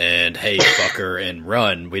is" and "hey fucker" and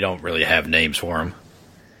 "run," we don't really have names for them.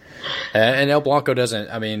 And El Blanco doesn't.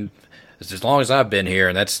 I mean, as long as I've been here,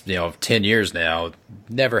 and that's 10 years now,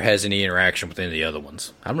 never has any interaction with any of the other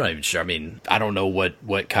ones. I'm not even sure. I mean, I don't know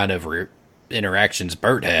what kind of interactions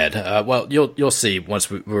Bert had. Well, you'll see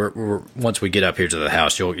once we get up here to the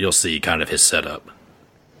house. You'll see kind of his setup.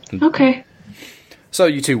 Okay. So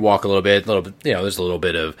you two walk a little bit. There's a little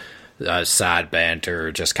bit of side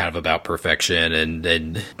banter, just kind of about perfection,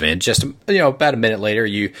 and just about a minute later,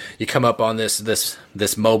 you come up on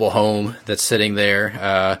this mobile home that's sitting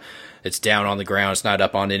there. It's down on the ground. It's not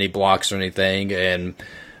up on any blocks or anything, and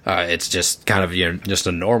it's just kind of just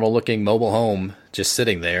a normal looking mobile home just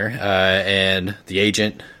sitting there, and the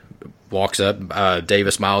agent walks up.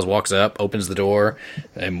 Davis Miles walks up, opens the door,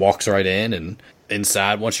 and walks right in. And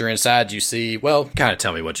inside, once you're inside, you see. Well, kind of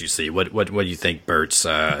tell me what you see. What do you think Bert's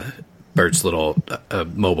little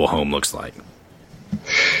mobile home looks like?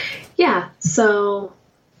 Yeah. So,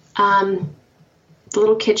 the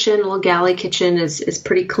little galley kitchen is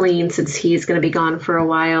pretty clean since he's going to be gone for a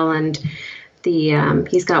while, and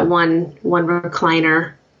he's got one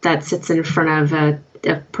recliner that sits in front of a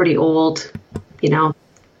pretty old,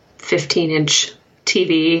 15-inch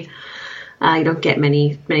TV. You don't get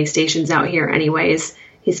many stations out here anyways.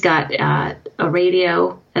 He's got a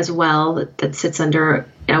radio as well that sits under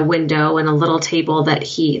a window, and a little table that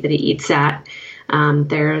he eats at.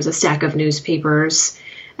 There's a stack of newspapers.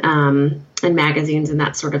 and magazines and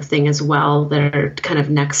that sort of thing as well that are kind of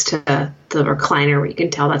next to the recliner where you can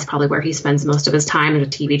tell that's probably where he spends most of his time. There's a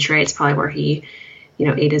TV tray. It's probably where he,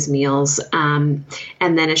 ate his meals. And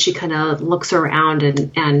then as she kind of looks around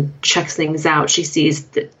and checks things out, she sees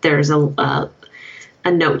that there's a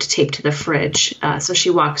note taped to the fridge. So she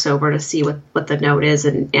walks over to see what the note is,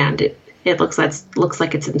 and it looks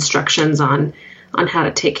like it's instructions on how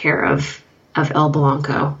to take care of El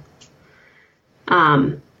Blanco.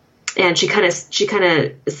 And she kind of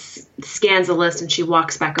scans the list, and she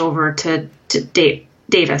walks back over to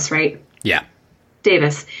Davis, right? Yeah.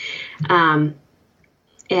 Davis.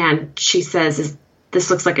 And she says, this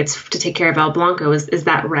looks like it's to take care of El Blanco. Is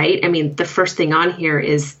that right? I mean, the first thing on here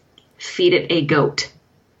is feed it a goat.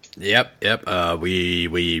 Yep.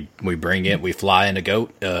 We bring it, we fly in a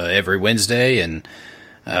goat every Wednesday and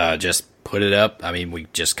just put it up. I mean, we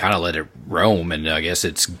just kind of let it roam, and I guess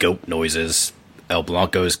it's goat noises. El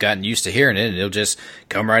Blanco's gotten used to hearing it, and he'll just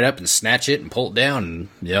come right up and snatch it and pull it down,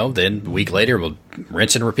 and then a week later we'll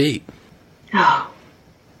rinse and repeat. Oh,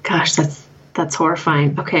 gosh, that's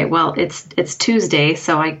horrifying. Okay, well, it's Tuesday,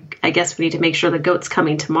 so I guess we need to make sure the goat's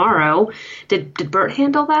coming tomorrow. Did Bert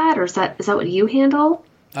handle that, or is that what you handle?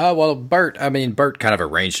 Well, Bert kind of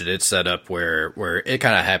arranged it. It's set up where it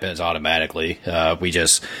kind of happens automatically.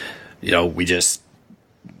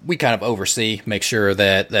 We kind of oversee, make sure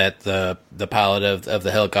that the pilot of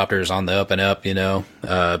the helicopter is on the up and up,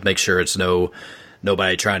 make sure it's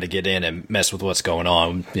nobody trying to get in and mess with what's going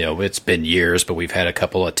on. It's been years, but we've had a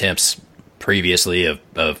couple attempts previously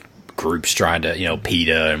of groups trying to,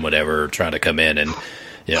 PETA and whatever, trying to come in and,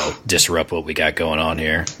 disrupt what we got going on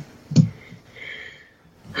here.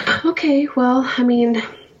 Okay, well, I mean,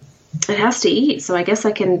 it has to eat, so I guess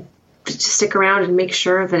I can just stick around and make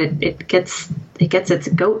sure that it gets its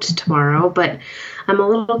goat tomorrow. But I'm a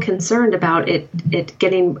little concerned about it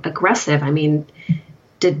getting aggressive. I mean,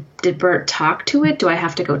 did Bert talk to it? Do I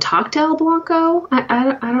have to go talk to El Blanco?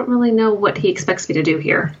 I don't really know what he expects me to do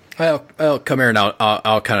here. Well, come here and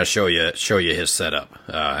I'll kind of show you his setup.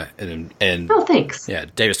 And oh, thanks. Yeah,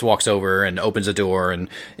 Davis walks over and opens a door, and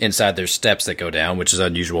inside there's steps that go down, which is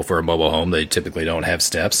unusual for a mobile home. They typically don't have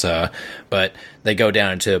steps, but they go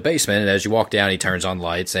down into a basement. And as you walk down, he turns on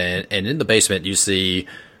lights, and in the basement you see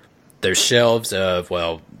there's shelves of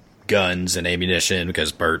guns and ammunition,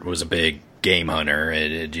 because Bert was a big game hunter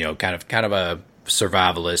and kind of a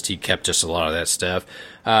survivalist. He kept just a lot of that stuff,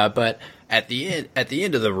 but at the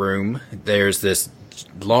end of the room, there's this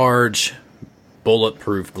large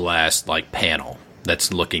bulletproof glass panel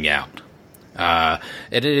that's looking out. And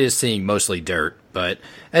it is seeing mostly dirt, but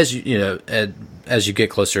as you get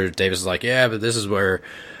closer, Davis is like, yeah, but this is where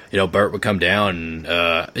Bert would come down,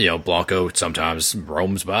 and Blanco sometimes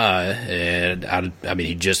roams by, and I mean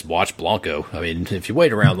he just watched Blanco. I mean, if you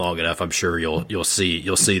wait around long enough, I'm sure you'll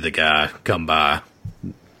see the guy come by.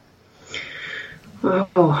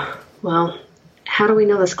 Oh. Well, how do we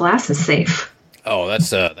know this glass is safe? Oh,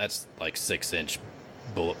 that's like 6-inch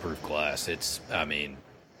bulletproof glass. Ain't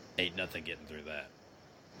nothing getting through that.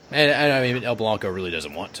 And I mean, El Blanco really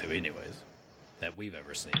doesn't want to, anyways, that we've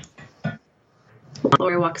ever seen.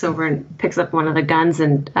 Lori walks over and picks up one of the guns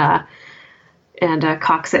and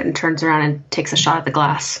cocks it and turns around and takes a shot at the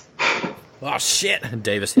glass. Oh shit! And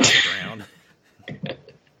Davis hits the ground.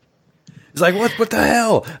 He's like, "What the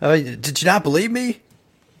hell? Did you not believe me?"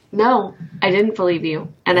 No, I didn't believe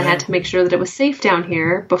you. And I had to make sure that it was safe down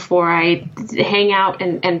here before I hang out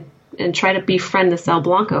and try to befriend this El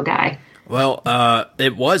Blanco guy. Well,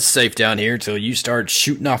 it was safe down here till you started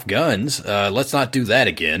shooting off guns. Let's not do that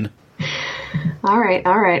again. All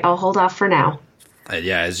right. I'll hold off for now.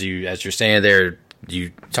 Yeah, as you're standing there,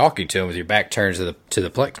 you talking to him with your back turned to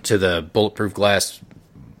the bulletproof glass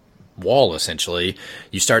wall, essentially,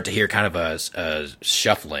 you start to hear kind of a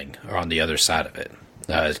shuffling on the other side of it.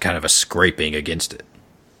 It's kind of a scraping against it.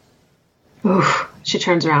 Oof. She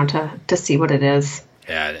turns around to see what it is.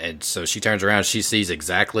 Yeah, and so she turns around. She sees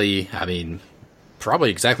probably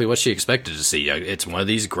exactly what she expected to see. It's one of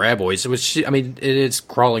these graboids, which it is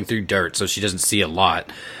crawling through dirt, so she doesn't see a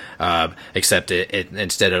lot. Except it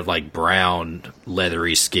instead of brown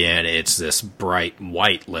leathery skin, it's this bright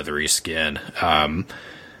white leathery skin.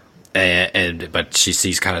 But she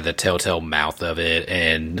sees kind of the telltale mouth of it,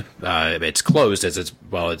 and it's closed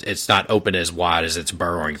it's not open as wide as it's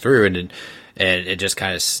burrowing through, and it just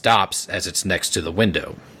kind of stops as it's next to the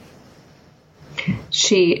window.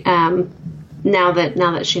 She now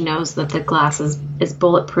that she knows that the glass is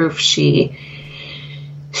bulletproof, she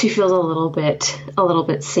feels a little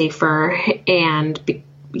bit safer, and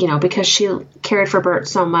because she cared for Bert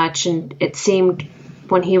so much, and it seemed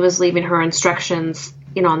when he was leaving her instructions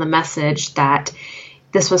on the message that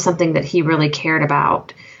this was something that he really cared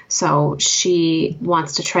about. So she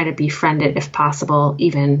wants to try to befriend it if possible,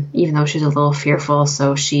 even though she's a little fearful.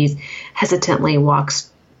 So she hesitantly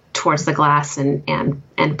walks towards the glass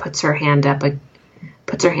and puts her hand up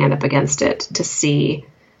against it to see.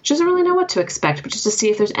 She doesn't really know what to expect, but just to see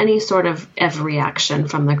if there's any sort of reaction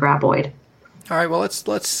from the graboid. All right, well,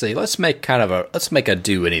 let's see. Let's make a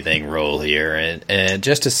do anything roll here, and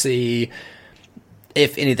just to see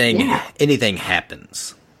if anything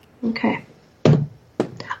happens. Okay.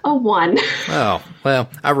 A 1. Oh, well,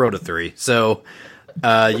 I rolled a 3, so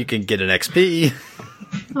you can get an XP.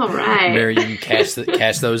 All right. Where you can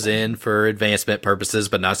cash those in for advancement purposes,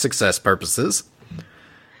 but not success purposes.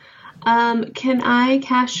 Can I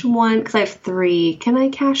cash one? Because I have 3. Can I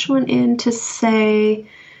cash one in to say,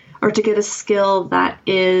 or to get a skill that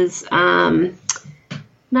is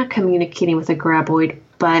not communicating with a graboid,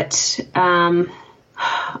 but I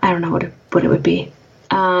don't know what it would be.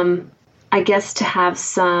 I guess to have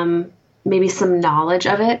maybe some knowledge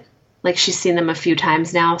of it. Like she's seen them a few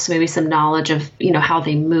times now, so maybe some knowledge of, how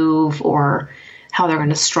they move or how they're going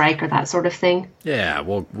to strike or that sort of thing. Yeah,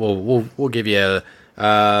 we'll give you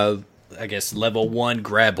I guess level 1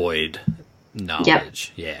 graboid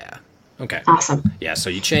knowledge. Yep. Yeah. Okay. Awesome. Yeah, so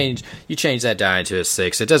you change that die into a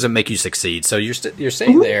 6. It doesn't make you succeed. So you're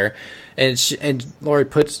sitting there, and Lori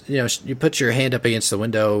puts you put your hand up against the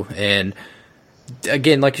window, and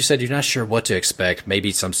again, like you said, you're not sure what to expect.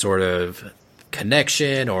 Maybe some sort of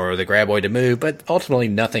connection or the graboid to move, but ultimately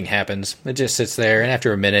nothing happens. It just sits there, and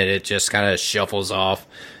after a minute, it just kind of shuffles off.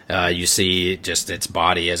 You see just its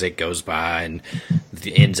body as it goes by, and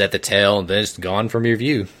the ends at the tail, and then it's gone from your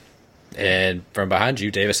view. And from behind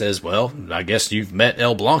you, Davis says, "Well, I guess you've met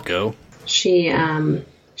El Blanco." She kind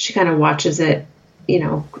of watches it,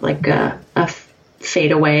 like a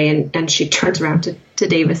fade away, and she turns around to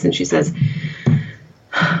Davis and she says,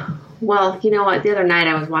 "Well, you know what? The other night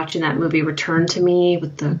I was watching that movie Return to Me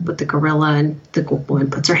with the gorilla, and the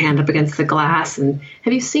woman puts her hand up against the glass. And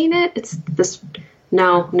have you seen it? It's this."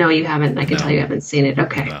 No, you haven't. I can tell you haven't seen it.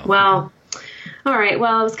 Okay. No. Well, all right.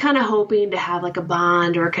 Well, I was kind of hoping to have like a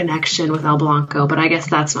bond or a connection with El Blanco, but I guess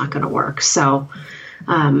that's not going to work. So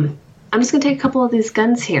I'm just going to take a couple of these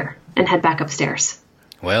guns here and head back upstairs.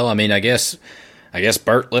 Well, I mean, I guess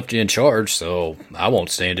Bert left you in charge, so I won't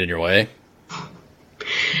stand in your way.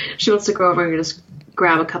 She wants to go over and just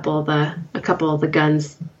grab a couple of the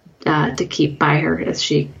guns to keep by her as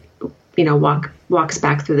she, walks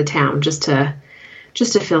back through the town just to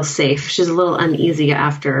feel safe. She's a little uneasy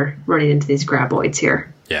after running into these graboids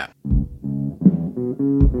here. Yeah.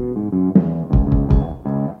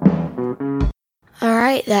 All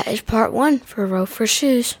right, that is part 1 for Row for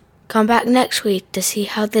Shoes. Come back next week to see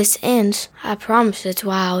how this ends. I promise it's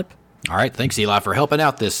wild. All right, thanks, Eli, for helping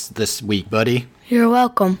out this week, buddy. You're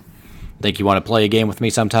welcome. Think you want to play a game with me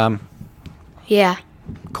sometime? Yeah.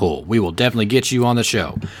 Cool. We will definitely get you on the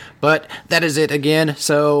show. But that is it again.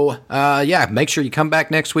 So, make sure you come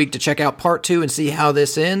back next week to check out part 2 and see how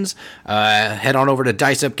this ends. Head on over to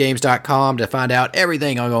diceupgames.com to find out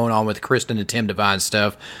everything going on with Kristen and Tim Devine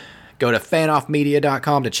stuff. Go to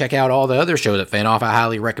fanoffmedia.com to check out all the other shows at Fanoff. I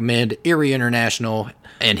highly recommend Eerie International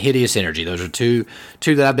and Hideous Energy. Those are two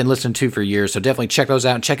that I've been listening to for years, so definitely check those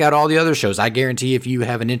out and check out all the other shows. I guarantee if you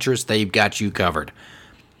have an interest, they've got you covered.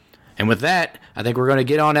 And with that, I think we're going to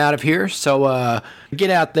get on out of here. So get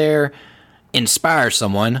out there, inspire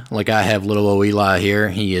someone, like I have little old Eli here.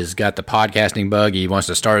 He has got the podcasting bug. He wants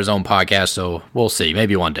to start his own podcast, so we'll see.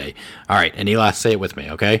 Maybe one day. All right, and Eli, say it with me,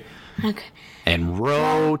 okay? Okay. And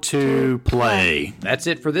row to play. That's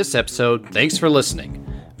it for this episode. Thanks for listening.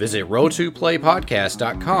 Visit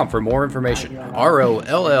roll2playpodcast.com for more information.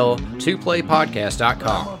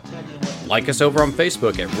 ROLL2playpodcast.com. Like us over on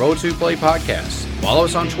Facebook at Row2Play Podcast. Follow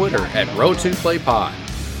us on Twitter at Row2PlayPod.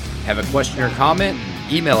 Have a question or comment?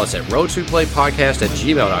 Email us at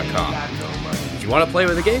row2playpodcast@gmail.com. If you want to play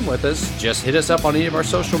with a game with us, just hit us up on any of our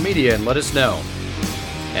social media and let us know.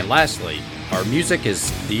 And lastly, our music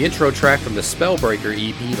is the intro track from the Spellbreaker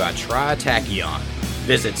EP by Tritachyon.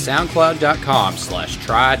 Visit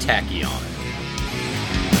soundcloud.com/Tritachyon.